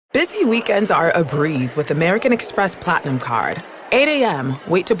Busy weekends are a breeze with American Express Platinum Card. 8 a.m.,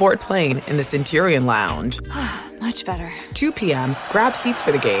 wait to board plane in the Centurion Lounge. Much better. 2 p.m., grab seats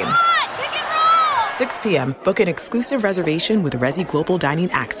for the game. 6 p.m., book an exclusive reservation with Resy Global Dining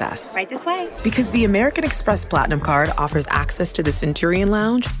Access. Right this way. Because the American Express Platinum Card offers access to the Centurion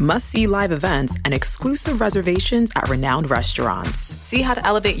Lounge, must-see live events, and exclusive reservations at renowned restaurants. See how to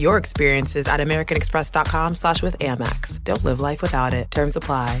elevate your experiences at americanexpress.com/withAmex. Don't live life without it. Terms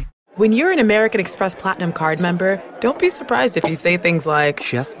apply. When you're an American Express Platinum Card member, don't be surprised if you say things like,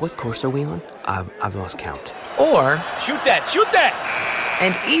 "Chef, what course are we on? I've lost count." Or, Shoot that!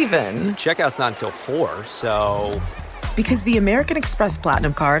 And even, Checkout's not until 4, so... Because the American Express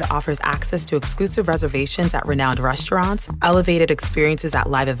Platinum Card offers access to exclusive reservations at renowned restaurants, elevated experiences at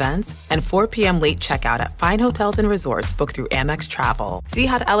live events, and 4 p.m. late checkout at fine hotels and resorts booked through Amex Travel. See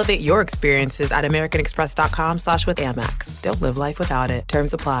how to elevate your experiences at americanexpress.com/withAmex. Don't live life without it.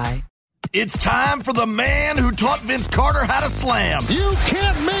 Terms apply. It's time for the man who taught Vince Carter how to slam. You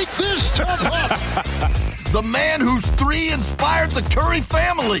can't make this tough up. The man whose 3 inspired the Curry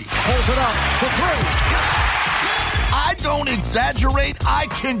family. Pulls it up for 3. I don't exaggerate, I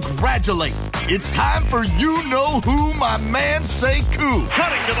congratulate. It's time for you-know-who, my man Sekou.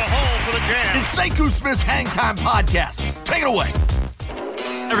 Cutting to the hole for the jam. It's Sekou Smith's Hang Time Podcast. Take it away.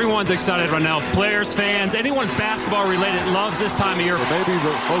 Everyone's excited right now. Players, fans, anyone basketball-related loves this time of year. Maybe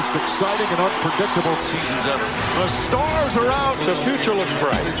the most exciting and unpredictable seasons ever. The stars are out. The future looks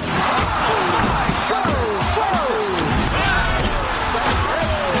bright.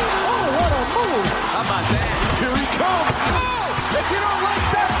 Here he comes. Oh, if you don't like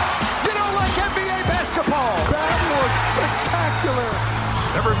that, you don't like NBA basketball. That was spectacular.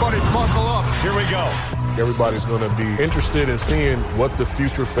 Everybody buckle up. Here we go. Everybody's going to be interested in seeing what the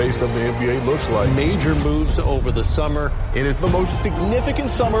future face of the NBA looks like. Major moves over the summer. It is the most significant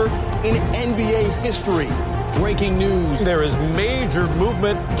summer in NBA history. Breaking news. There is major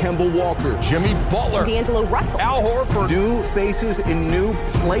movement. Kemba Walker, Jimmy Butler, D'Angelo Russell, Al Horford. New faces in new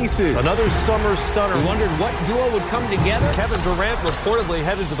places. Another summer stunner. We wondered what duo would come together. Kevin Durant reportedly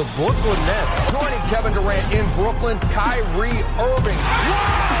headed to the Brooklyn Nets. Joining Kevin Durant in Brooklyn, Kyrie Irving.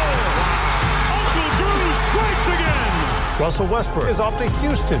 Uncle Drew strikes again. Russell Westbrook is off to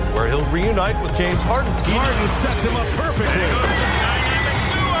Houston, where he'll reunite with James Harden. Harden sets him up perfectly.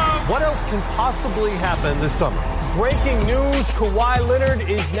 What else can possibly happen this summer? Breaking news, Kawhi Leonard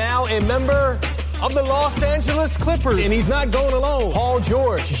is now a member of the Los Angeles Clippers. And he's not going alone. Paul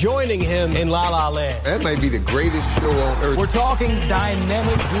George joining him in La La Land. That may be the greatest show on earth. We're talking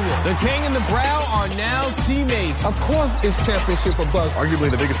dynamic duo. The King and the Brow are now teammates. Of course, it's championship or bust. Arguably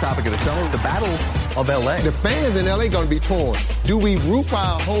the biggest topic of the summer, the Battle of L.A. The fans in L.A. going to be torn. Do we root for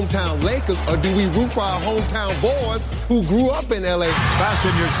our hometown Lakers or do we root for our hometown boys who grew up in L.A.?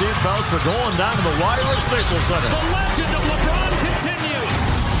 Fasten your seatbelts. We're going down to the wireless Staples Center. The legend of LeBron continues.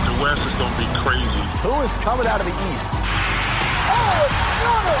 The West is going to be crazy. Who is coming out of the East?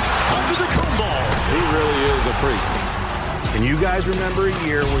 Under the ball. He really is a freak. And you guys remember a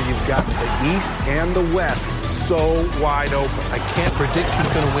year where you've got the East and the West so wide open. I can't predict who's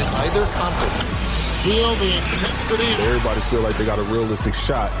going to win either conference. Feel the intensity. Everybody feel like they got a realistic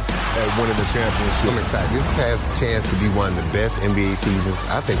shot at winning the championship. I'm excited. This has a chance to be one of the best NBA seasons,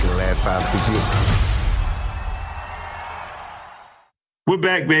 I think, in the last 5-6 years. We're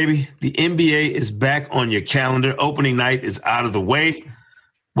back, baby. The NBA is back on your calendar. Opening night is out of the way.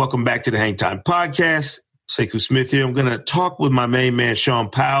 Welcome back to the Hang Time Podcast. Sekou Smith here. I'm going to talk with my main man,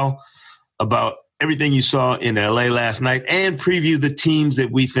 Sean Powell, about everything you saw in LA last night and preview the teams that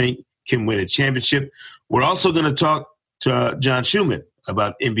we think can win a championship. We're also going to talk to John Schumann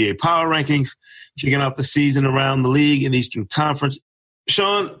about NBA power rankings, kicking off the season around the league and Eastern Conference.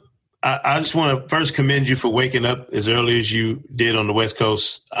 Sean, I just want to first commend you for waking up as early as you did on the West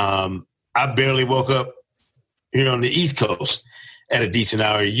Coast. I barely woke up here on the East Coast at a decent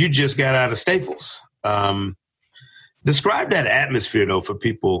hour. You just got out of Staples. Describe that atmosphere, though, for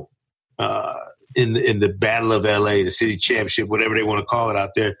people in the Battle of LA, the city championship, whatever they want to call it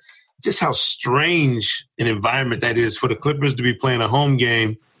out there. Just how strange an environment that is for the Clippers to be playing a home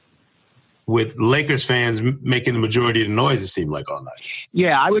game with Lakers fans making the majority of the noise, it seemed like, all night.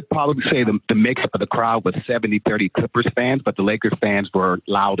 Yeah, I would probably say the mix of the crowd was 70-30 Clippers fans, but the Lakers fans were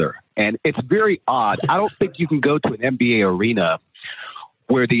louder. And it's very odd. I don't think you can go to an NBA arena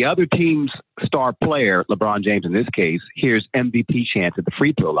where the other team's star player, LeBron James in this case, hears MVP chants at the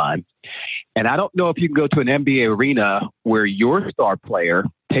free throw line. And I don't know if you can go to an NBA arena where your star player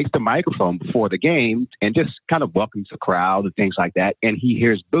takes the microphone before the game and just kind of welcomes the crowd and things like that. And he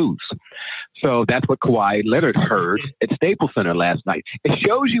hears boos. So that's what Kawhi Leonard heard at Staples Center last night. It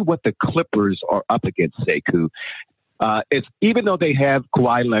shows you what the Clippers are up against, Sekou. It's even though they have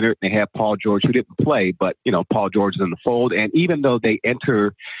Kawhi Leonard, they have Paul George, who didn't play, but, Paul George is in the fold. And even though they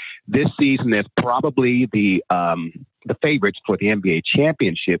enter this season as probably the favorites for the NBA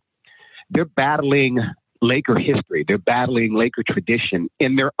championship, they're battling Laker history. They're battling Laker tradition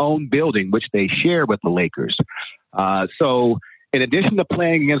in their own building, which they share with the Lakers. So in addition to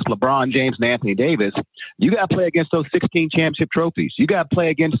playing against LeBron James and Anthony Davis, you got to play against those 16 championship trophies. You got to play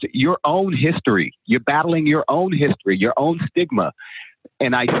against your own history. You're battling your own history, your own stigma.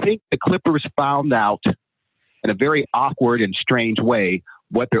 And I think the Clippers found out in a very awkward and strange way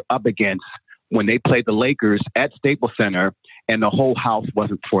what they're up against when they played the Lakers at Staples Center and the whole house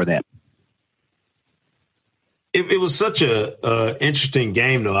wasn't for them. It was such a interesting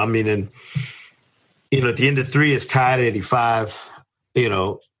game, though. I mean, and at the end of 3, it's tied at 85.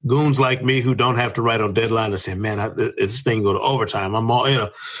 Goons like me who don't have to write on deadline and say, man, this thing go to overtime. I'm all,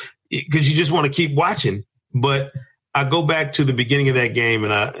 because you just want to keep watching. But I go back to the beginning of that game,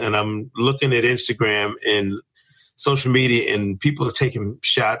 and I'm looking at Instagram and social media, and people are taking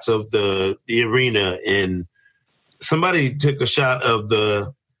shots of the arena, and somebody took a shot of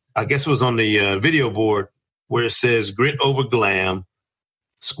I guess it was on the video board, where it says grit over glam,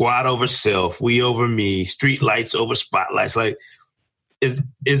 squad over self, we over me, street lights over spotlights. Like, is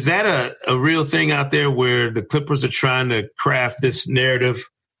that a real thing out there where the Clippers are trying to craft this narrative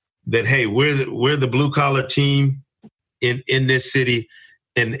that, hey, we're the blue collar team in this city,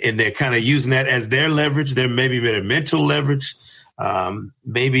 and they're kind of using that as their leverage, maybe their mental leverage,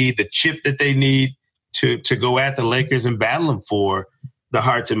 maybe the chip that they need to go at the Lakers and battle them for the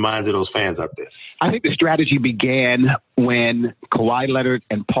hearts and minds of those fans out there? I think the strategy began when Kawhi Leonard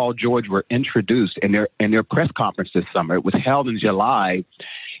and Paul George were introduced in their press conference this summer. It was held in July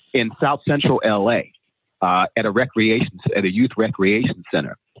in South Central LA at a youth recreation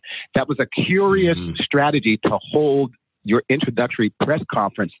center. That was a curious strategy to hold your introductory press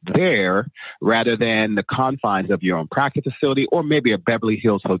conference there rather than the confines of your own practice facility or maybe a Beverly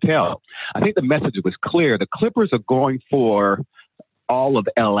Hills hotel. I think the message was clear. The Clippers are going for all of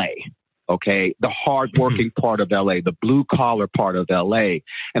LA. Okay, the hardworking part of LA, the blue collar part of LA.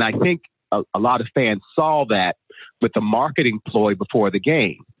 And I think a lot of fans saw that with the marketing ploy before the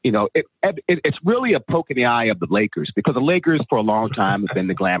game. It's really a poke in the eye of the Lakers, because the Lakers for a long time have been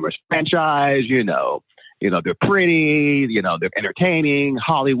the glamorous franchise. They're pretty, they're entertaining,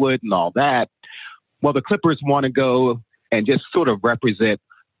 Hollywood and all that. Well, the Clippers want to go and just sort of represent,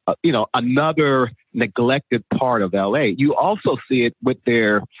 another neglected part of LA. You also see it with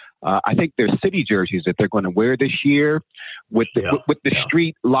their I think their city jerseys that they're going to wear this year with the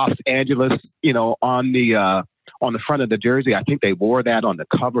street Los Angeles, on the front of the jersey. I think they wore that on the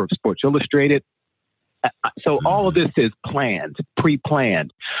cover of Sports Illustrated. So all of this is planned,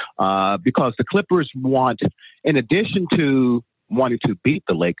 pre-planned, because the Clippers want, in addition to wanting to beat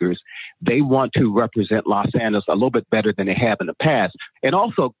the Lakers, they want to represent Los Angeles a little bit better than they have in the past. And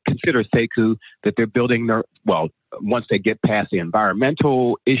also consider, Sekou, that they're building once they get past the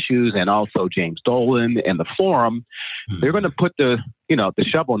environmental issues and also James Dolan and the Forum, they're going to put the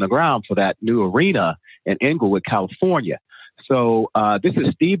shovel in the ground for that new arena in Inglewood, California. So this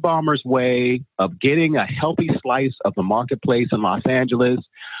is Steve Ballmer's way of getting a healthy slice of the marketplace in Los Angeles.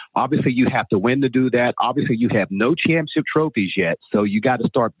 Obviously, you have to win to do that. Obviously, you have no championship trophies yet, so you got to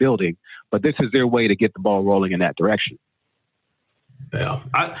start building. But this is their way to get the ball rolling in that direction. Yeah,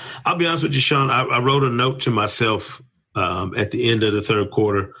 I'll be honest with you, Sean. I wrote a note to myself at the end of the third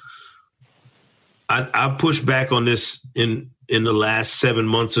quarter. I pushed back on this in the last 7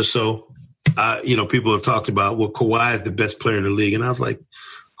 months or so. People have talked about, well, Kawhi is the best player in the league. And I was like,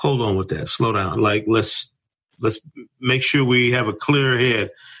 hold on with that. Slow down. Like, let's make sure we have a clear head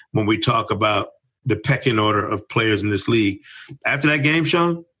when we talk about the pecking order of players in this league. After that game,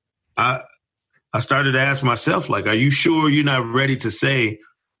 Sean, I started to ask myself, like, are you sure you're not ready to say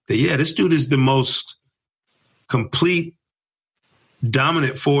that, yeah, this dude is the most complete,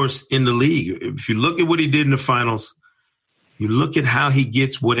 dominant force in the league? If you look at what he did in the finals, you look at how he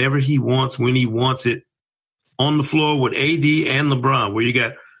gets whatever he wants when he wants it on the floor with AD and LeBron, where you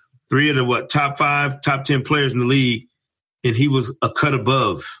got three of the top 5, top 10 players in the league, and he was a cut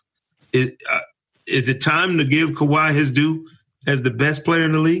above. Is it time to give Kawhi his due as the best player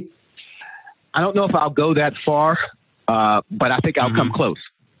in the league? I don't know if I'll go that far, but I think I'll come close.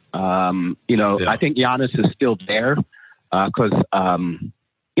 I think Giannis is still there because,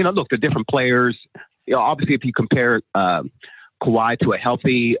 look, the different players. Obviously, if you compare Kawhi to a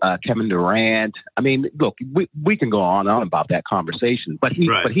healthy Kevin Durant. I mean, look, we can go on and on about that conversation, but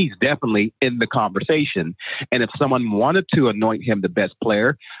he's definitely in the conversation. And if someone wanted to anoint him the best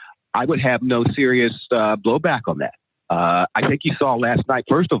player, I would have no serious blowback on that. I think you saw last night,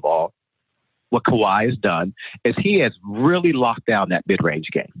 first of all, what Kawhi has done is he has really locked down that mid-range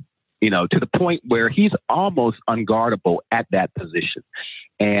game, to the point where he's almost unguardable at that position.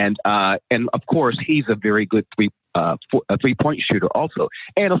 And of course, he's a very good three-point shooter also.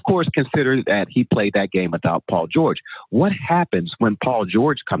 And of course, consider that he played that game without Paul George. What happens when Paul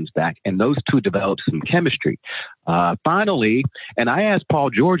George comes back and those two develop some chemistry? Finally, and I asked Paul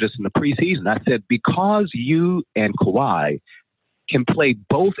George this in the preseason, I said, because you and Kawhi can play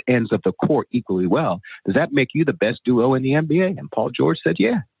both ends of the court equally well, does that make you the best duo in the NBA? And Paul George said,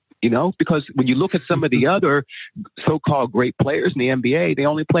 yeah. Because when you look at some of the other so-called great players in the NBA, they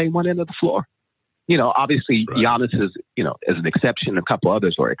only play one end of the floor. Obviously Giannis is an exception. A couple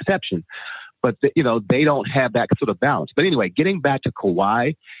others are exception, but they don't have that sort of balance. But anyway, getting back to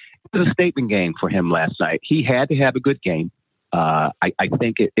Kawhi, it was a statement game for him last night. He had to have a good game. I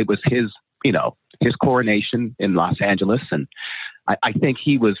think it was his coronation in Los Angeles. And I think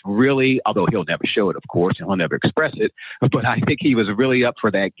he was really, although he'll never show it, of course, and he'll never express it, but I think he was really up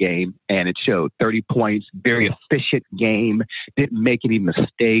for that game, and it showed. 30 points, very efficient game, didn't make any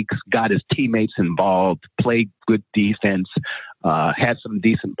mistakes, got his teammates involved, played good defense, had some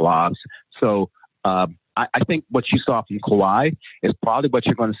decent blocks. So I think what you saw from Kawhi is probably what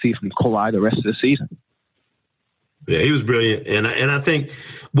you're going to see from Kawhi the rest of the season. Yeah, he was brilliant. And I think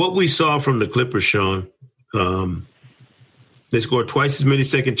what we saw from the Clippers, Sean, they scored twice as many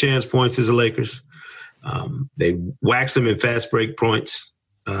second chance points as the Lakers. They waxed them in fast break points.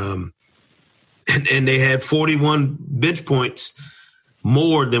 And they had 41 bench points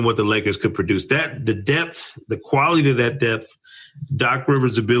more than what the Lakers could produce. The depth, the quality of that depth, Doc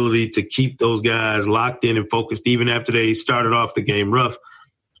Rivers' ability to keep those guys locked in and focused even after they started off the game rough,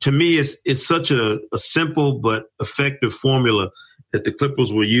 to me, it's such a simple but effective formula that the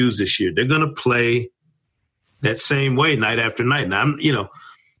Clippers will use this year. They're going to play that same way night after night. Now,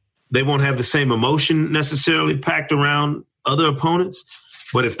 they won't have the same emotion necessarily packed around other opponents,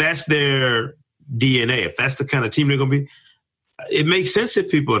 but if that's their DNA, if that's the kind of team they're going to be, it makes sense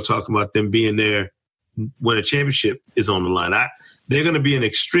that people are talking about them being there when a championship is on the line. They're going to be an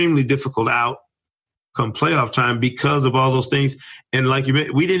extremely difficult out come playoff time because of all those things. And like you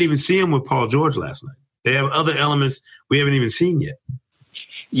mentioned, we didn't even see him with Paul George last night. They have other elements we haven't even seen yet.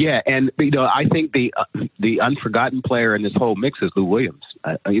 Yeah, and I think the unforgotten player in this whole mix is Lou Williams.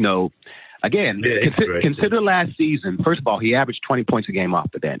 Again, consider last season. First of all, he averaged 20 points a game off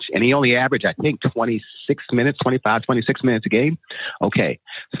the bench, and he only averaged, I think, 26 minutes a game. Okay,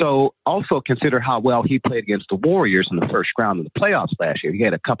 so also consider how well he played against the Warriors in the first round of the playoffs last year. He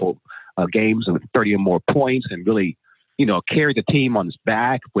had a couple games with 30 or more points and really, carried the team on his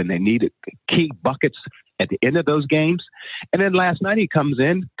back when they needed key buckets at the end of those games. And then last night he comes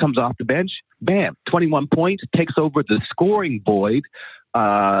off the bench, bam, 21 points, takes over the scoring void,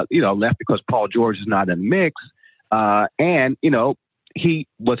 left because Paul George is not in the mix. And he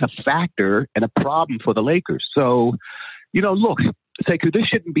was a factor and a problem for the Lakers. So, look, Sekou, this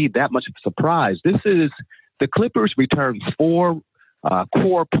shouldn't be that much of a surprise. The Clippers returned 4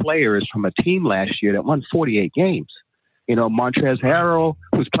 core players from a team last year that won 48 games. Montrezl Harrell,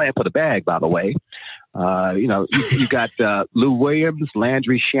 who's playing for the bag, by the way. You got Lou Williams,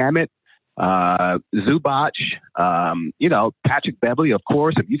 Landry Shamet, Zubac, Patrick Beverly, of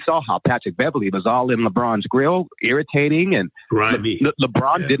course. If you saw how Patrick Beverly was all in LeBron's grill, irritating, and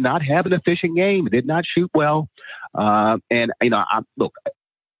LeBron did not have an efficient game, did not shoot well. I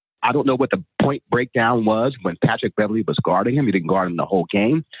don't know what the point breakdown was when Patrick Beverly was guarding him. He didn't guard him the whole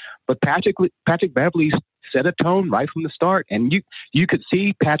game. But Patrick Beverly set a tone right from the start. And you could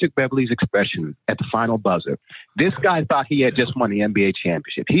see Patrick Beverly's expression at the final buzzer. This guy thought he had just won the NBA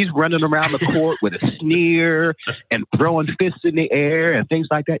championship. He's running around the court with a sneer and throwing fists in the air and things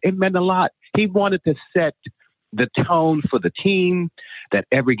like that. It meant a lot. He wanted to set the tone for the team that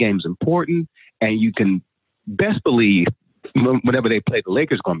every game's important. And you can best believe whenever they play the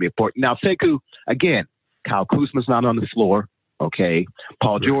Lakers, going to be important. Now, Sekou, again, Kyle Kuzma's not on the floor. Okay.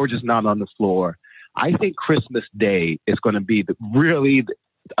 Paul George is not on the floor. I think Christmas Day is going to be really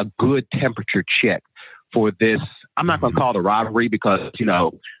a good temperature check for this. I'm not going to call it a rivalry because,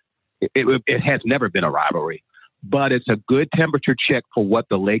 it has never been a rivalry, but it's a good temperature check for what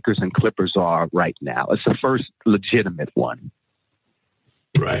the Lakers and Clippers are right now. It's the first legitimate one.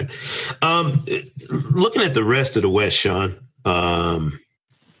 Right. Looking at the rest of the West, Sean, I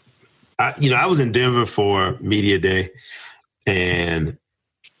was in Denver for Media Day. And,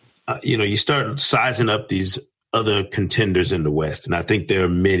 you start sizing up these other contenders in the West. And I think there are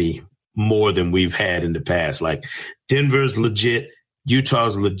many more than we've had in the past. Like Denver's legit.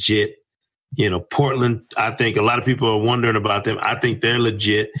 Utah's legit. Portland, I think a lot of people are wondering about them. I think they're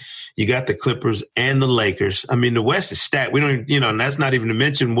legit. You got the Clippers and the Lakers. I mean, the West is stacked. We don't, and that's not even to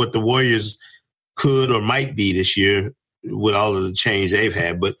mention what the Warriors could or might be this year with all of the change they've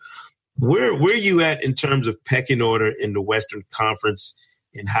had. But where are you at in terms of pecking order in the Western Conference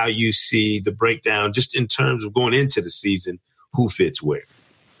and how you see the breakdown just in terms of going into the season, who fits where?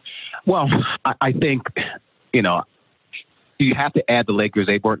 Well, I think, you have to add the Lakers.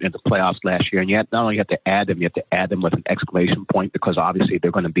 They weren't in the playoffs last year. And not only have to add them, you have to add them with an exclamation point because obviously they're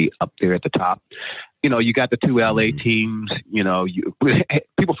going to be up there at the top. You got the two LA teams.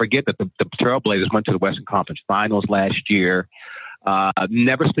 People forget that the Trailblazers went to the Western Conference Finals last year.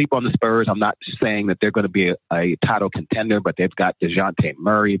 Never sleep on the Spurs. I'm not saying that they're going to be a title contender, but they've got DeJounte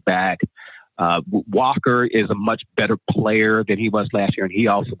Murray back. Walker is a much better player than he was last year, and he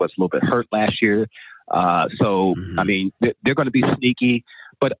also was a little bit hurt last year. I mean, they're going to be sneaky,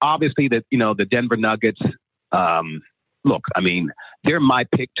 but obviously the Denver Nuggets, look, I mean, they're my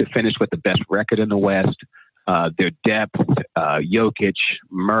pick to finish with the best record in the West. Their depth, Jokic,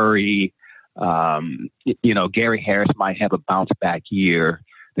 Murray, Gary Harris might have a bounce back year.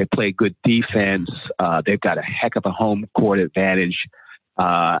 They play good defense. They've got a heck of a home court advantage.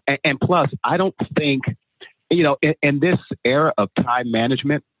 And plus, I don't think, in this era of time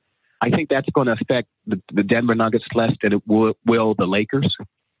management, I think that's going to affect the Denver Nuggets less than it will the Lakers,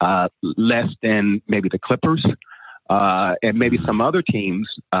 less than maybe the Clippers, and maybe some other teams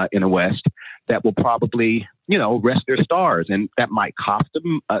in the West that will probably, rest their stars. And that might cost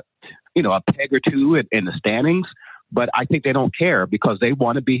them, a peg or two in the standings. But I think they don't care because they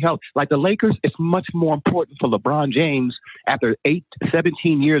want to be healthy. Like the Lakers, it's much more important for LeBron James after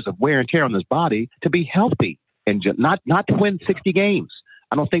 17 years of wear and tear on his body to be healthy and not to win 60 games.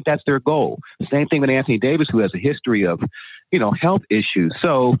 I don't think that's their goal. Same thing with Anthony Davis, who has a history of, health issues.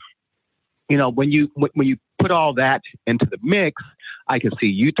 So, when you put all that into the mix, I can see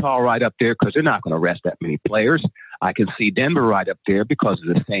Utah right up there because they're not going to rest that many players. I can see Denver right up there because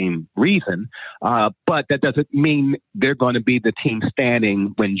of the same reason. But that doesn't mean they're going to be the team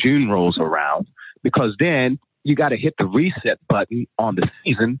standing when June rolls around, because then you got to hit the reset button on the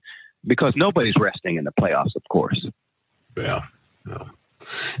season because nobody's resting in the playoffs, of course. Yeah. No.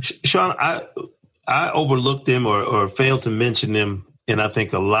 Sean, I overlooked them or failed to mention them, and I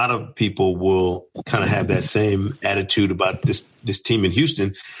think a lot of people will kind of have that same attitude about this team in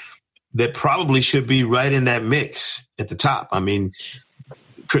Houston that probably should be right in that mix at the top. I mean,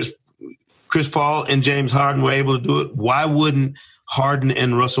 Chris Paul and James Harden were able to do it. Why wouldn't Harden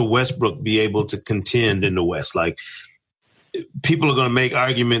and Russell Westbrook be able to contend in the West? Like, people are going to make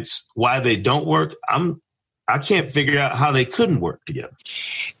arguments why they don't work. I can't figure out how they couldn't work together.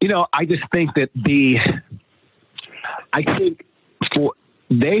 I just think that they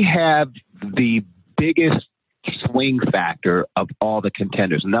have the biggest swing factor of all the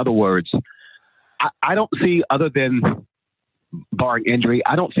contenders. In other words, I don't see, other than barring injury,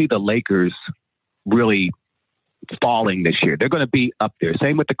 I don't see the Lakers really falling this year. They're going to be up there.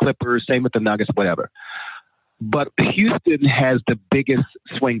 Same with the Clippers, same with the Nuggets, whatever. But Houston has the biggest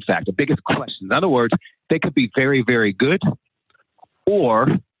swing factor, biggest question. In other words, they could be very, very good, or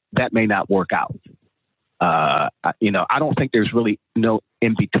that may not work out. I don't think there's really no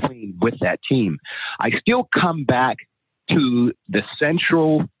in between with that team. I still come back to the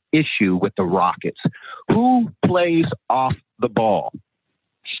central issue with the Rockets. Who plays off the ball?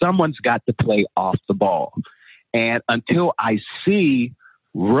 Someone's got to play off the ball. And until I see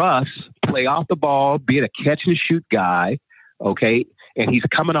Russ play off the ball, be it a catch and shoot guy, okay, and he's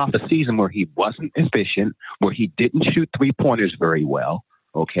coming off a season where he wasn't efficient, where he didn't shoot three-pointers very well,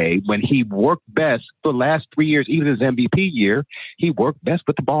 okay, when he worked best for the last 3 years, even his MVP year, he worked best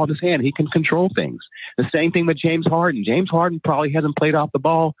with the ball in his hand. He can control things. The same thing with James Harden. James Harden probably hasn't played off the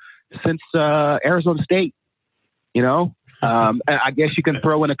ball since Arizona State. I guess you can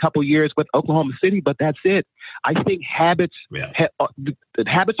throw in a couple years with Oklahoma City, but that's it. I think habits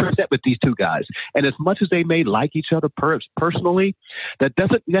are set with these two guys. And as much as they may like each other personally, that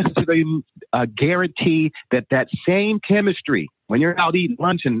doesn't necessarily guarantee that same chemistry, when you're out eating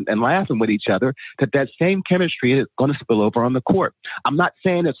lunch and laughing with each other, that same chemistry is going to spill over on the court. I'm not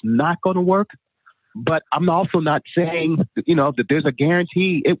saying it's not going to work, but I'm also not saying, that there's a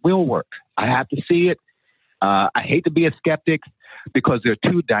guarantee it will work. I have to see it. I hate to be a skeptic because they're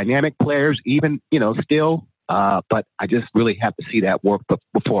two dynamic players, even, still. But I just really have to see that work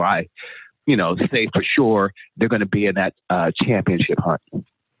before I say for sure they're going to be in that championship hunt.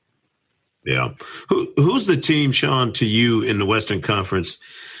 Yeah. Who's the team, Sean, to you in the Western Conference?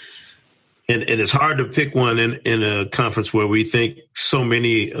 And it's hard to pick one in a conference where we think so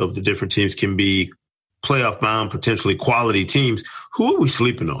many of the different teams can be playoff bound, potentially quality teams. Who are we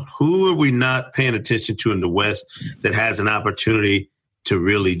sleeping on? Who are we not paying attention to in the West that has an opportunity to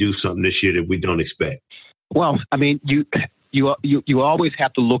really do something this year that we don't expect? Well, I mean, you always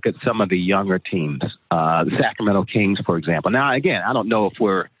have to look at some of the younger teams, the Sacramento Kings, for example. Now, again, I don't know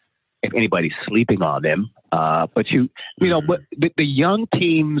if anybody's sleeping on them, but but the young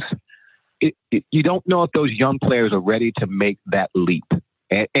teams, you don't know if those young players are ready to make that leap,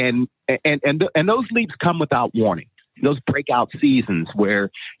 and those leaps come without warning. Those breakout seasons where,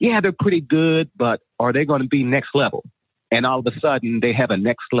 they're pretty good, but are they going to be next level? And all of a sudden, they have a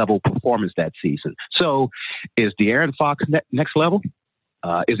next level performance that season. So, is De'Aaron Fox next level?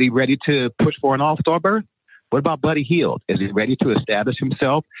 Is he ready to push for an All-Star berth? What about Buddy Hield? Is he ready to establish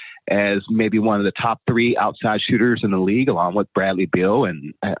himself as maybe one of the top 3 outside shooters in the league, along with Bradley Beal?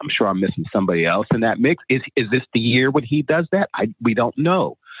 And I'm sure I'm missing somebody else in that mix. Is this the year when he does that? We don't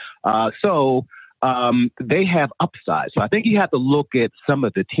know. They have upside. So I think you have to look at some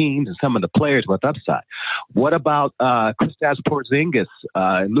of the teams and some of the players with upside. What about Kristaps Porzingis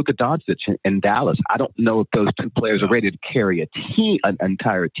and Luka Doncic in Dallas? I don't know if those 2 players are ready to carry an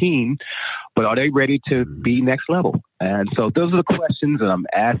entire team, but are they ready to be next level? And so those are the questions that I'm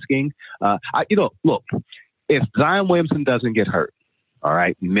asking. Look, if Zion Williamson doesn't get hurt, all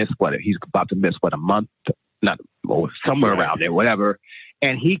right, he's about to miss a month, somewhere around there, whatever.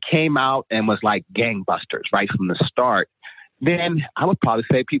 And he came out and was like gangbusters right from the start, then I would probably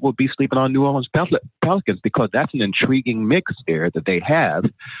say people would be sleeping on New Orleans Pelicans because that's an intriguing mix there that they have.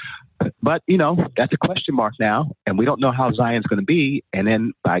 But, that's a question mark now, and we don't know how Zion's going to be. And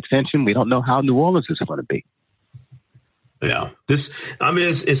then by extension, we don't know how New Orleans is going to be. Yeah.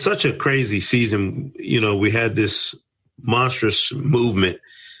 It's such a crazy season. We had this monstrous movement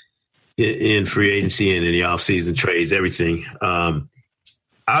in free agency and in the offseason trades, everything.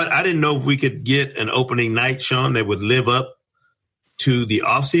 I didn't know if we could get an opening night, Sean, that would live up to the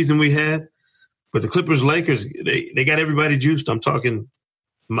offseason we had. But the Clippers-Lakers, they got everybody juiced. I'm talking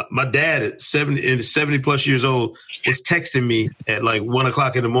my dad at 70-plus years old was texting me at like 1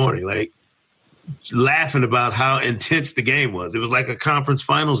 o'clock in the morning, like laughing about how intense the game was. It was like a conference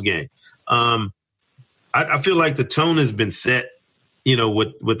finals game. I feel like the tone has been set,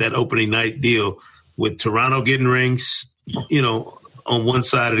 with that opening night deal with Toronto getting rings, on one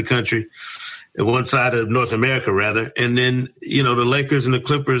side of the country, and one side of North America, rather. And then, the Lakers and the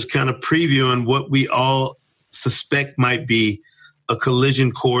Clippers kind of previewing what we all suspect might be a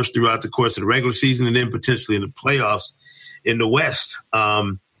collision course throughout the course of the regular season and then potentially in the playoffs in the West.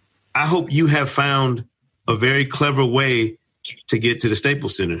 I hope you have found a very clever way to get to the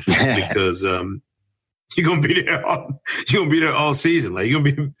Staples Center because you're gonna be there all season. Like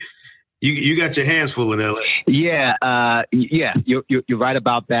you got your hands full in LA. Yeah, you're right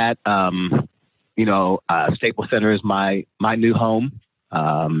about that. Staples Center is my new home.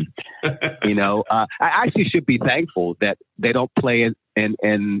 I actually should be thankful that they don't play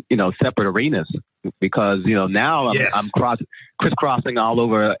in separate arenas because now I'm crisscrossing all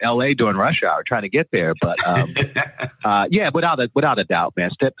over LA during rush hour trying to get there. But without a doubt, man,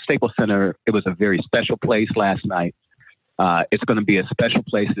 Staples Center, it was a very special place last night. It's going to be a special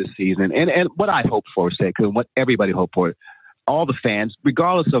place this season. And what I hope for, and what everybody hoped for, all the fans,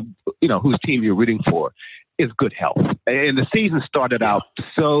 regardless of, whose team you're rooting for, is good health. And the season started out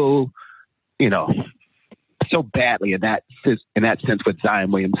so badly in that sense with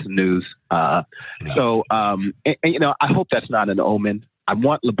Zion Williamson news. So I hope that's not an omen. I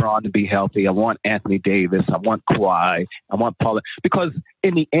want LeBron to be healthy. I want Anthony Davis. I want Kawhi. I want Paul. Because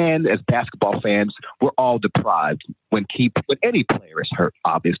in the end, as basketball fans, we're all deprived when any player is hurt,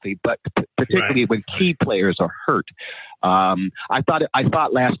 obviously, but particularly when key players are hurt. I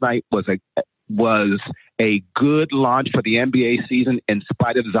thought last night was a good launch for the NBA season in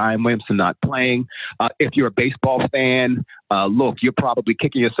spite of Zion Williamson not playing. If you're a baseball fan, look, you're probably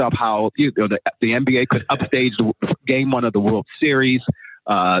kicking yourself how the NBA could upstage Game 1 of the World Series.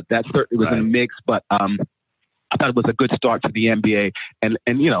 That certainly was in the mix, but I thought it was a good start for the NBA. And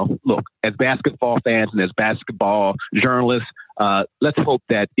look, as basketball fans and as basketball journalists, let's hope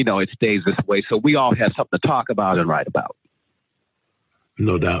that, it stays this way so we all have something to talk about and write about.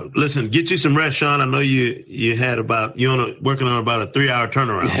 No doubt. Listen, get you some rest, Sean. I know you had working on about a 3-hour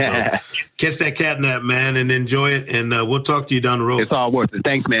turnaround. So catch that cat nap, man, and enjoy it. And we'll talk to you down the road. It's all worth it.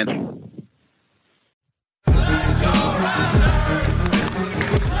 Thanks, man. Let's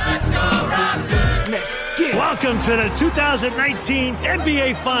go round. Welcome to the 2019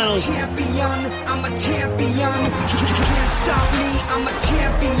 NBA Finals. Champion, I'm a champion. You can't stop me. I'm a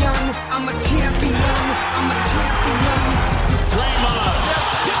champion. I'm a champion. I'm a champion. Draymond.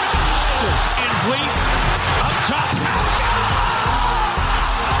 And Fleet up top.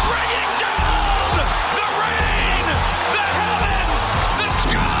 Bringing down the rain, the heavens, the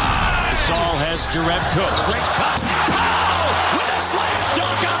sky. Saul has Jerebko. Great cut. Powell with a slam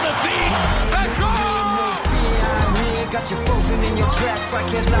dunk on the feet. Let's go. Got you frozen in your tracks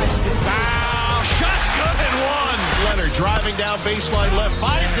like headlights to Wow, shot's good and one. Leonard driving down baseline left,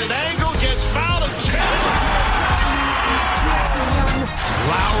 finds an angle, gets fouled again.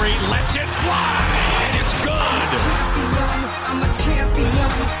 Lowry lets it fly, and it's good. I'm a champion.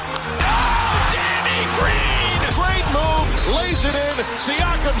 Oh, Danny Green! Great move, lays it in.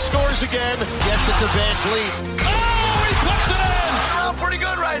 Siakam scores again, gets it to Van Vliet. Oh, he puts it in! Around pretty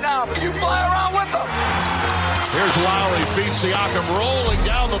good right now, but you fly around with them. Here's Lowry, feeds Siakam, rolling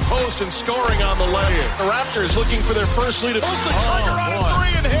down the post and scoring on the lay-in. The Raptors looking for their first lead. Pulls the trigger on a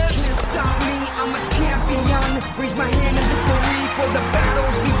three and hits. Can't stop me, I'm a champion. Raise my hand in victory for the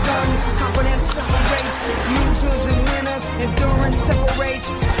battle's begun. Confidence separates losers and winners. Endurance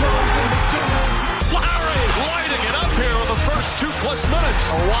separates pros and beginners. Lowry lighting it up here in the first 2+ minutes.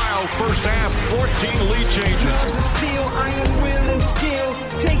 A wild first half, 14 lead changes. Nerves of steel, iron will and skill.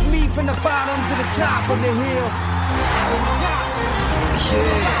 Take me from the bottom to the top of the hill.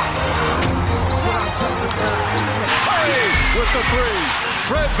 Yeah, that's what I'm talking about. Hey, with the three.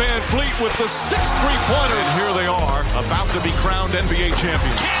 Fred Van Vliet with the 6th three-pointer. And here they are, about to be crowned NBA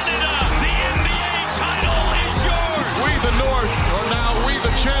champions. Canada, the NBA title is yours. We the North are now we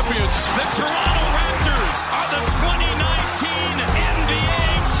the champions. The Toronto Raptors are the 2019 NBA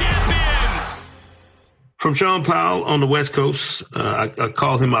champions. From Sean Powell on the West Coast, I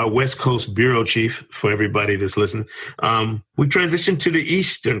call him our West Coast bureau chief for everybody that's listening. We transitioned to the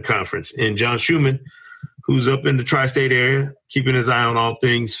Eastern Conference, and John Schumann, who's up in the tri-state area, keeping his eye on all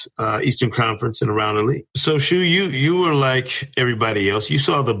things Eastern Conference and around the league. So, Shu, you were like everybody else. You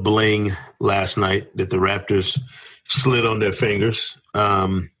saw the bling last night that the Raptors slid on their fingers.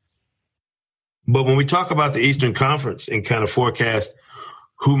 But when we talk about the Eastern Conference and kind of forecast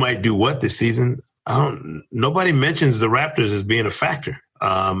who might do what this season, nobody mentions the Raptors as being a factor.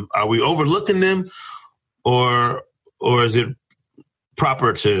 Are we overlooking them, or is it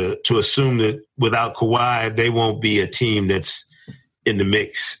proper to assume that without Kawhi, they won't be a team that's in the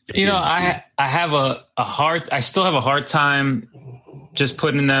mix? You know, I still have a hard time just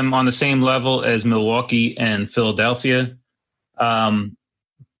putting them on the same level as Milwaukee and Philadelphia.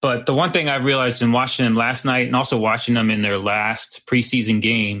 But the one thing I realized in watching them last night and also watching them in their last preseason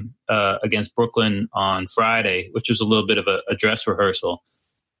game against Brooklyn on Friday, which was a little bit of a dress rehearsal,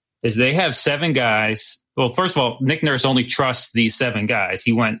 is they have 7 guys. Well, first of all, Nick Nurse only trusts these 7 guys.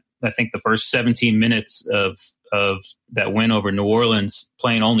 He went, I think, the first 17 minutes of that win over New Orleans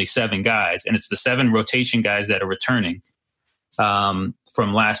playing only 7 guys. And it's the 7 rotation guys that are returning from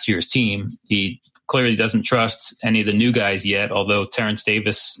last year's team. He clearly doesn't trust any of the new guys yet, although Terrence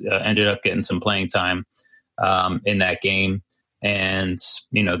Davis ended up getting some playing time in that game. And,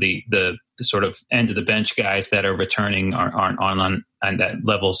 you know, the sort of end of the bench guys that are returning aren't on that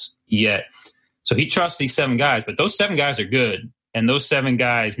levels yet. So he trusts these 7 guys, but those 7 guys are good. And those 7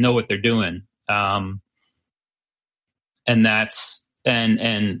 guys know what they're doing. And that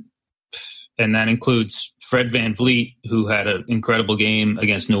includes Fred Van Vliet, who had an incredible game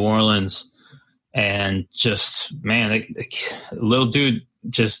against New Orleans. And just, man, little dude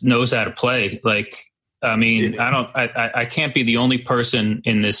just knows how to play. Like, I mean, I can't be the only person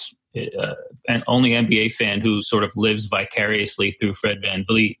in this, and only NBA fan who sort of lives vicariously through Fred Van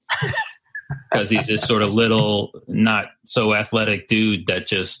Vliet, because he's this sort of little, not so athletic dude that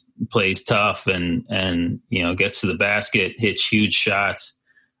just plays tough and you know, gets to the basket, hits huge shots.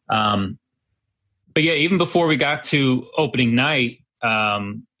 But yeah, even before we got to opening night,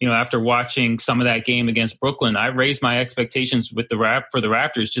 you know, after watching some of that game against Brooklyn, I raised my expectations for the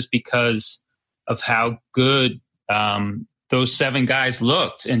Raptors just because of how good those 7 guys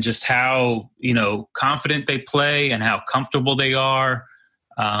looked and just how, you know, confident they play and how comfortable they are.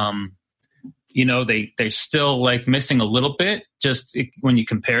 You know, they're still like missing a little bit just when you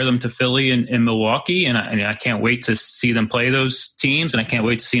compare them to Philly and Milwaukee. And I can't wait to see them play those teams. And I can't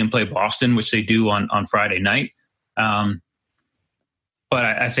wait to see them play Boston, which they do on Friday night. But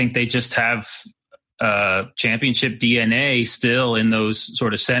I think they just have championship DNA still in those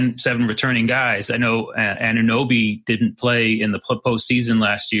sort of 7 returning guys. I know Anunoby didn't play in the postseason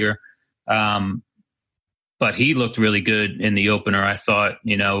last year, but he looked really good in the opener. I thought,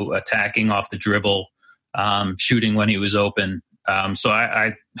 you know, attacking off the dribble, shooting when he was open. So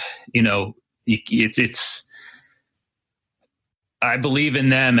I believe in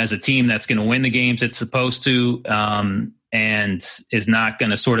them as a team that's going to win the games it's supposed to, and is not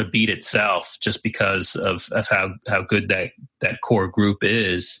going to sort of beat itself just because of how good that core group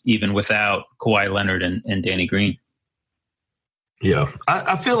is, even without Kawhi Leonard and Danny Green. Yeah,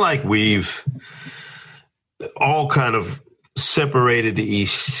 I feel like we've all kind of separated the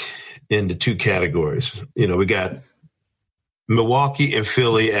East into two categories. You know, we got Milwaukee and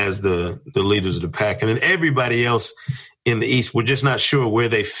Philly as the leaders of the pack, and then everybody else in the East, we're just not sure where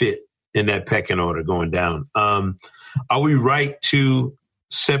they fit in that pecking order going down. Are we right to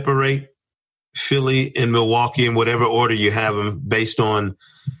separate Philly and Milwaukee in whatever order you have them based on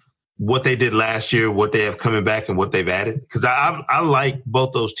what they did last year, what they have coming back, and what they've added? Because I like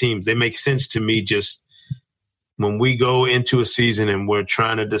both those teams. They make sense to me just when we go into a season and we're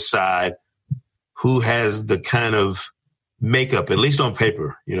trying to decide who has the kind of makeup, at least on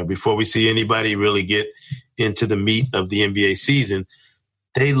paper, you know, before we see anybody really get into the meat of the NBA season.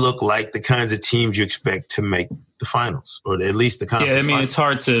 They look like the kinds of teams you expect to make the finals, or at least the conference. Yeah, I mean, finals. It's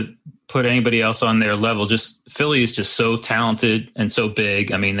hard to put anybody else on their level. Just Philly is just so talented and so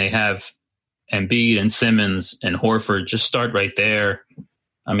big. I mean, they have Embiid and Simmons and Horford. Just start right there.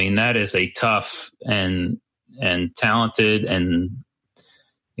 I mean, that is a tough and talented, and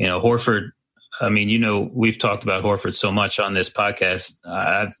you know, Horford. I mean, you know, we've talked about Horford so much on this podcast.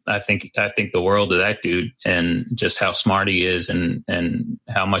 I think the world of that dude, and just how smart he is, and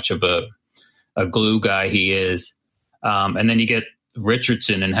how much of a glue guy he is. And then you get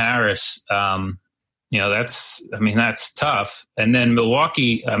Richardson and Harris. You know, that's tough. And then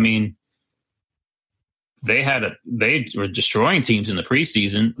Milwaukee, I mean, they were destroying teams in the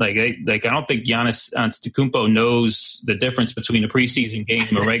preseason. Like I don't think Giannis Antetokounmpo knows the difference between a preseason game,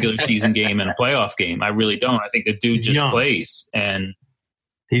 a regular season game, and a playoff game. I really don't. I think the dude just plays, and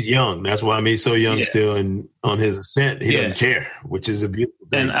he's young. That's why he's so young still, and on his ascent, he doesn't care, which is a beautiful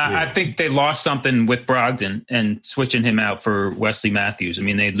thing. And I think they lost something with Brogdon and switching him out for Wesley Matthews. I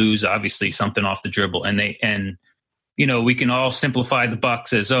mean, they lose obviously something off the dribble, and you know, we can all simplify the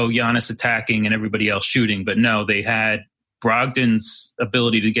Bucks as, Giannis attacking and everybody else shooting. But no, they had Brogdon's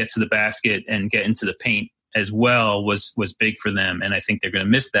ability to get to the basket and get into the paint as well was big for them. And I think they're going to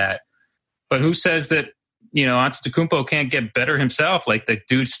miss that. But who says that, you know, Antetokounmpo can't get better himself? Like, the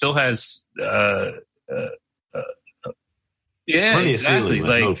dude still has plenty exactly. of ceiling,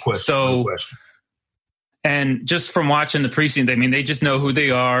 no question, no question. And just from watching the preseason, I mean, they just know who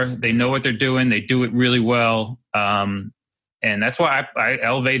they are. They know what they're doing. They do it really well. And that's why I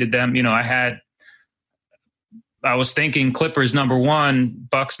elevated them. You know, I was thinking Clippers number 1,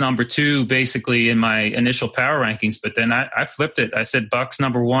 Bucks number 2, basically in my initial power rankings. But then I flipped it. I said Bucks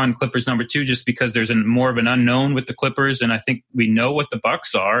number 1, Clippers number 2, just because there's more of an unknown with the Clippers. And I think we know what the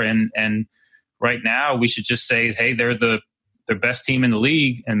Bucks are. And right now we should just say, hey, they're the best team in the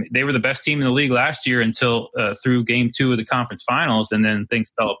league, and they were the best team in the league last year until through game 2 of the conference finals, and then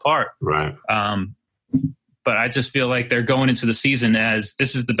things fell apart. Right. But I just feel like they're going into the season as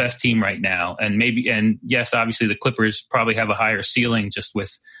this is the best team right now, and yes, obviously the Clippers probably have a higher ceiling just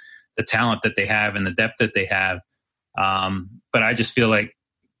with the talent that they have and the depth that they have. But I just feel like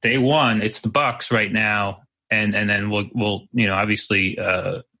day one, it's the Bucks right now, and then we'll you know, obviously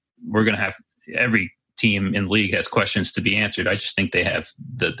we're going to have every team in the league has questions to be answered. I just think they have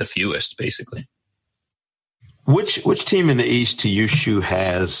the fewest, basically. Which team in the East to you, Shu,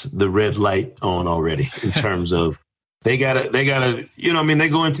 has the red light on already in terms of they gotta, you know, I mean, they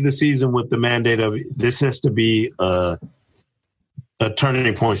go into the season with the mandate of this has to be a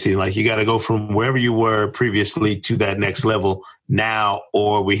turning point season. Like, you got to go from wherever you were previously to that next level now,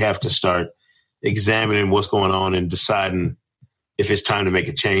 or we have to start examining what's going on and deciding if it's time to make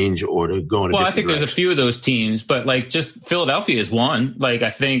a change or to go in a different I think direction. There's a few of those teams, but like just Philadelphia is one. Like, I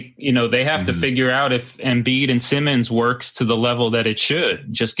think, you know, they have to figure out if Embiid and Simmons works to the level that it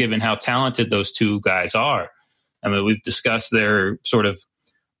should, just given how talented those two guys are. I mean, we've discussed their sort of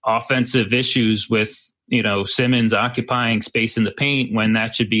offensive issues with, you know, Simmons occupying space in the paint when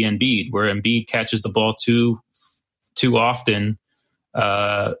that should be Embiid, where Embiid catches the ball too often,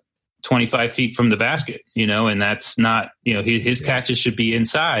 25 feet from the basket, you know, and that's not, you know, his catches should be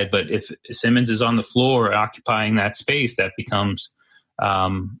inside. But if Simmons is on the floor occupying that space, that becomes,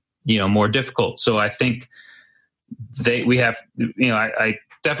 you know, more difficult. So I think I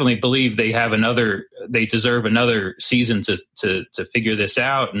definitely believe they deserve another season to figure this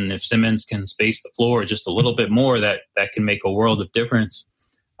out. And if Simmons can space the floor just a little bit more, that can make a world of difference.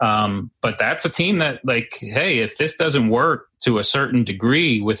 But that's a team that, like, hey, if this doesn't work to a certain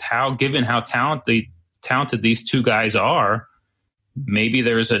degree given how talented talented these two guys are, maybe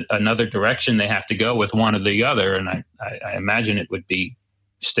there's another direction they have to go with one or the other. And I imagine it would be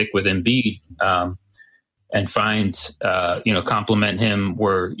stick with Embiid and find, complement him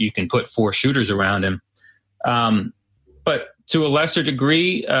where you can put 4 shooters around him. But to a lesser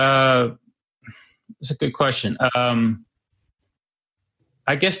degree, it's a good question.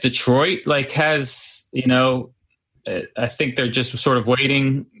 I guess Detroit has, I think they're just sort of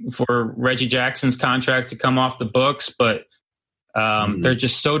waiting for Reggie Jackson's contract to come off the books, but they're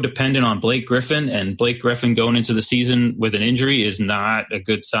just so dependent on Blake Griffin, and Blake Griffin going into the season with an injury is not a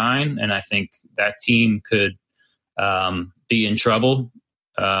good sign. And I think that team could be in trouble.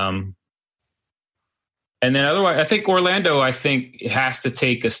 And then otherwise, I think Orlando, has to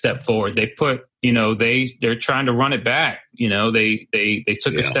take a step forward. They put, they're trying to run it back. They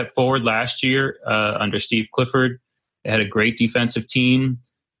took a step forward last year under Steve Clifford. They had a great defensive team.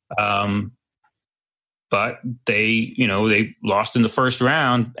 But they lost in the first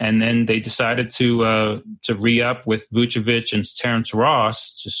round, and then they decided to re-up with Vucevic and Terrence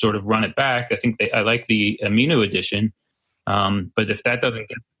Ross to sort of run it back. I like the Aminu addition, but if that doesn't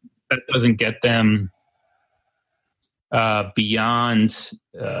get them beyond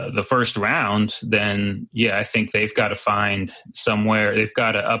the first round, then I think they've got to find somewhere. They've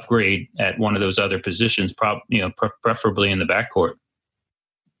got to upgrade at one of those other positions, preferably in the backcourt.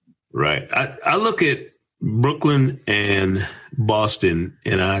 Right. I look at Brooklyn and Boston,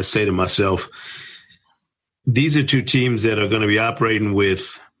 and I say to myself, these are two teams that are going to be operating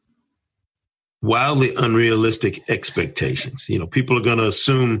with wildly unrealistic expectations. People are going to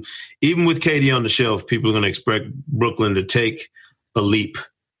assume, even with KD on the shelf, people are going to expect Brooklyn to take a leap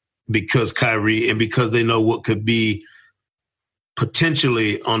because Kyrie and because they know what could be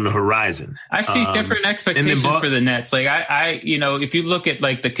potentially on the horizon. I see different expectations for the Nets. If you look at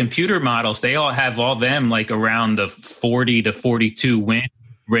the computer models, they all have them around the 40 to 42 win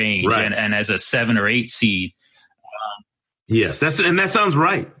range, right, and as a 7 or 8 seed. Yes, that sounds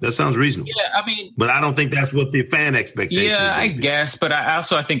right. That sounds reasonable. Yeah, but I don't think that's what the fan expectation is. Yeah, I guess, but I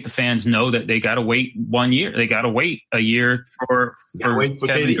think the fans know that they got to wait 1 year. They got to wait a year for Kevin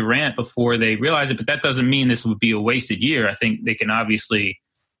Durant before they realize it. But that doesn't mean this would be a wasted year. I think they can obviously,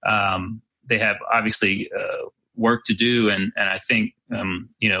 they have work to do, and I think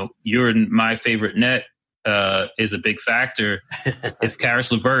you're my favorite net is a big factor. If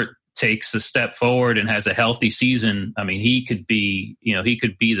Karis LeVert takes a step forward and has a healthy season, he could be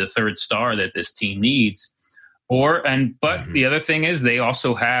the third star that this team needs. But the other thing is they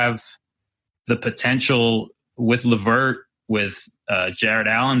also have the potential with LeVert, with Jared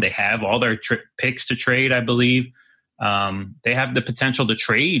Allen. They have all their picks to trade, I believe. They have the potential to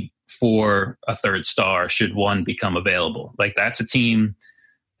trade for a third star should one become available. That's a team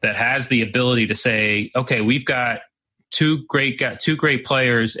that has the ability to say, okay, we've got two great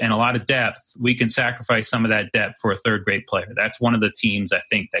players and a lot of depth. We can sacrifice some of that depth for a third great player. That's one of the teams I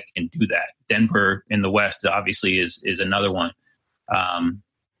think that can do that. Denver in the West obviously is another one.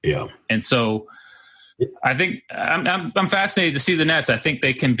 And so I think I'm fascinated to see the Nets. I think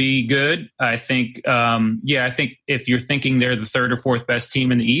they can be good. I think if you're thinking they're the third or fourth best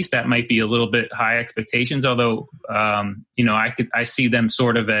team in the East, that might be a little bit high expectations. Although, I see them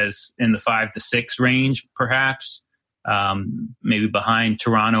sort of as in the 5 to 6 range, perhaps. Maybe behind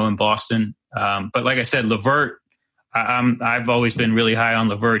Toronto and Boston. But like I said, LeVert, I've always been really high on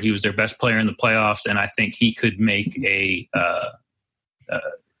LeVert. He was their best player in the playoffs, and I think he could make a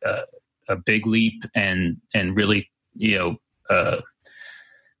big leap and really,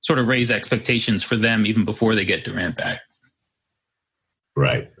 sort of raise expectations for them even before they get Durant back.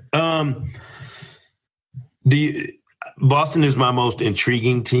 Right. Boston is my most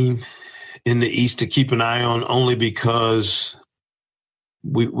intriguing team in the East to keep an eye on, only because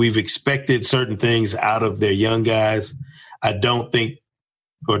we've expected certain things out of their young guys. I don't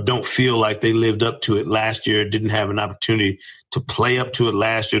feel like they lived up to it last year, didn't have an opportunity to play up to it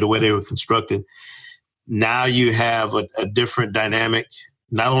last year the way they were constructed. Now you have a different dynamic,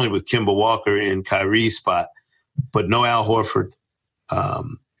 not only with Kemba Walker in Kyrie's spot, but no Al Horford.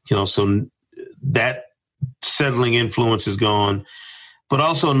 So that settling influence is gone. But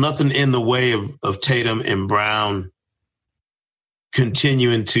also nothing in the way of Tatum and Brown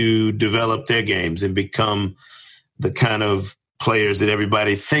continuing to develop their games and become the kind of players that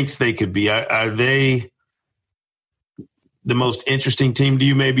everybody thinks they could be. Are they the most interesting team to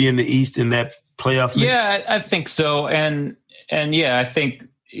you maybe in the East in that playoff mix? Yeah, I think so. And I think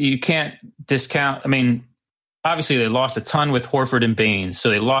you can't discount. Obviously, they lost a ton with Horford and Baines,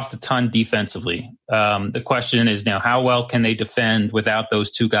 so they lost a ton defensively. The question is now, how well can they defend without those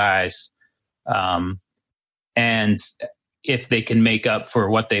two guys? and if they can make up for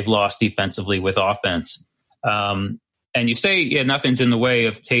what they've lost defensively with offense. And you say, yeah, nothing's in the way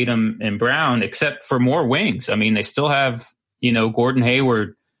of Tatum and Brown except for more wings. I mean, they still have, Gordon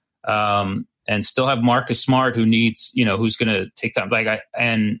Hayward, and still have Marcus Smart, who needs, who's going to take time.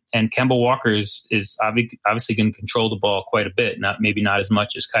 And Kemba Walker is obviously going to control the ball quite a bit. Maybe not as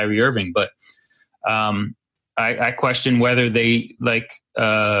much as Kyrie Irving, but I question whether they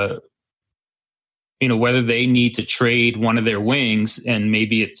whether they need to trade one of their wings, and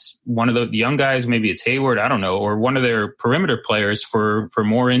maybe it's one of the young guys, maybe it's Hayward, I don't know, or one of their perimeter players for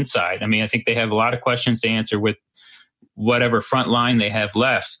more inside. I mean, I think they have a lot of questions to answer with whatever front line they have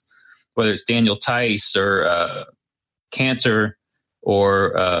left, whether it's Daniel Tice or Cantor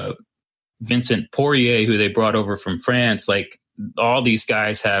or Vincent Poirier, who they brought over from France. Like, all these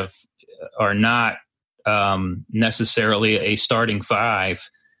guys are not necessarily a starting five.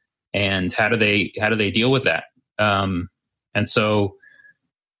 And how do they deal with that? And so,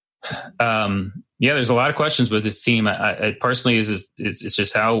 there's a lot of questions with this team. I personally it's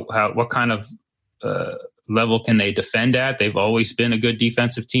just what kind of level can they defend at? They've always been a good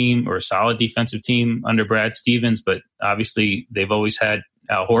defensive team, or a solid defensive team under Brad Stevens, but obviously they've always had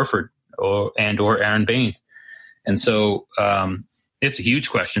Al Horford or Aaron Baines, and so it's a huge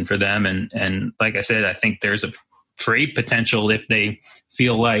question for them. And like I said, I think there's a trade potential if they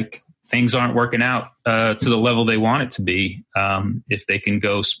feel like things aren't working out to the level they want it to be, if they can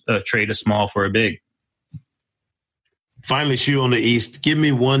go trade a small for a big. Finally, Shu, on the East, give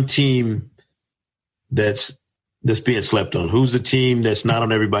me one team that's being slept on. Who's the team that's not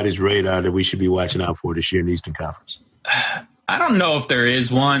on everybody's radar that we should be watching out for this year in the Eastern Conference? I don't know if there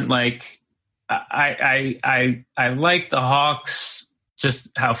is one. Like, I like the Hawks,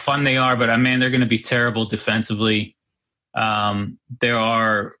 just how fun they are, but man, they're going to be terrible defensively. There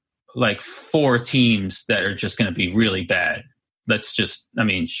are like 4 teams that are just going to be really bad.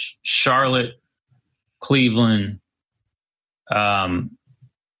 Charlotte, Cleveland,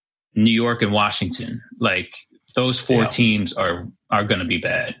 New York, and Washington. Like, those 4 teams are going to be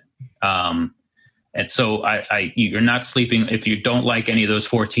bad. And so you're not sleeping. If you don't like any of those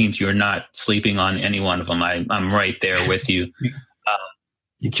 4 teams, you're not sleeping on any one of them. I'm right there with you.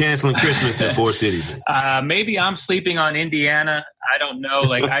 You're canceling Christmas in 4 cities. Maybe I'm sleeping on Indiana. I don't know.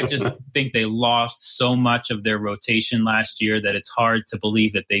 Like, I just think they lost so much of their rotation last year that it's hard to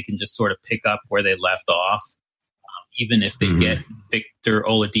believe that they can just sort of pick up where they left off. Even if they get Victor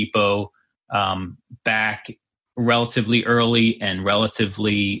Oladipo back relatively early and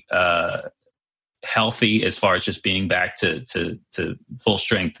relatively healthy, as far as just being back to full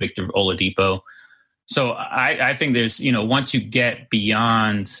strength Victor Oladipo. So I think there's, once you get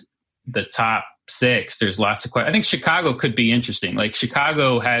beyond the top 6, there's lots of questions. I think Chicago could be interesting. Like,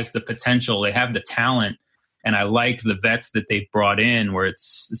 Chicago has the potential. They have the talent. And I like the vets that they've brought in, where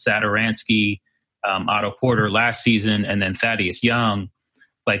it's Satoransky, Otto Porter last season, and then Thaddeus Young.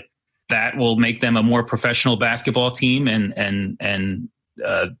 Like, that will make them a more professional basketball team. And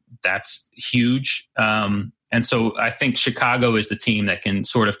that's huge. And so I think Chicago is the team that can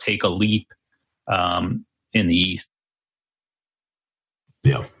sort of take a leap in the East.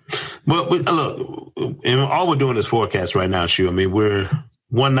 Yeah. Well, look, and all we're doing is forecast right now, Shu. I mean, we're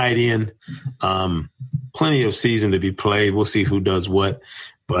one night in, plenty of season to be played. We'll see who does what,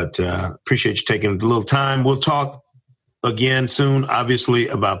 but appreciate you taking a little time. We'll talk again soon, obviously,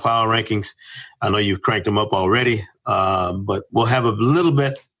 about power rankings. I know you've cranked them up already, but we'll have a little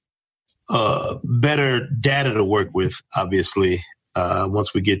bit better data to work with, obviously,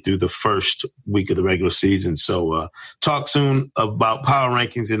 once we get through the first week of the regular season. So talk soon about power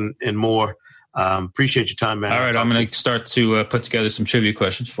rankings and more. Appreciate your time, man. All right, I'm going to start to put together some trivia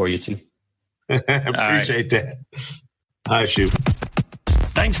questions for you, too. Appreciate that. All right, Shu.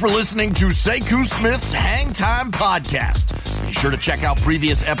 Thanks for listening to Sekou Smith's Hang Time Podcast. Be sure to check out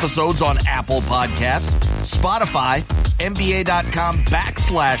previous episodes on Apple Podcasts, Spotify,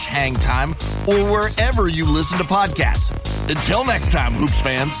 NBA.com/hangtime, or wherever you listen to podcasts. Until next time, Hoops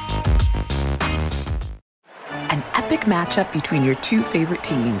fans. An epic matchup between your 2 favorite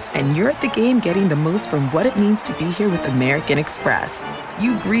teams, and you're at the game getting the most from what it means to be here with American Express.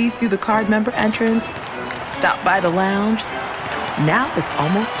 You breeze through the card member entrance, stop by the lounge. Now it's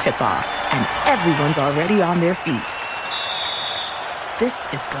almost tip-off, and everyone's already on their feet. This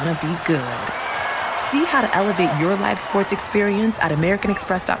is gonna be good. See how to elevate your live sports experience at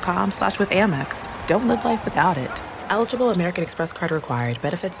americanexpress.com/withAmex. Don't live life without it. Eligible American Express card required.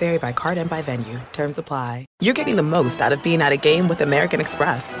 Benefits vary by card and by venue. Terms apply. you're getting the most out of being at a game with American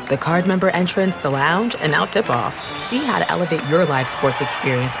Express. The card member entrance, the lounge, and now tip-off. See how to elevate your live sports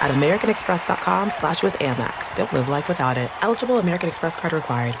experience at americanexpress.com/withAmex. Don't live life without it. Eligible American Express card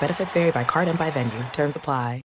required. Benefits vary by card and by venue. Terms apply.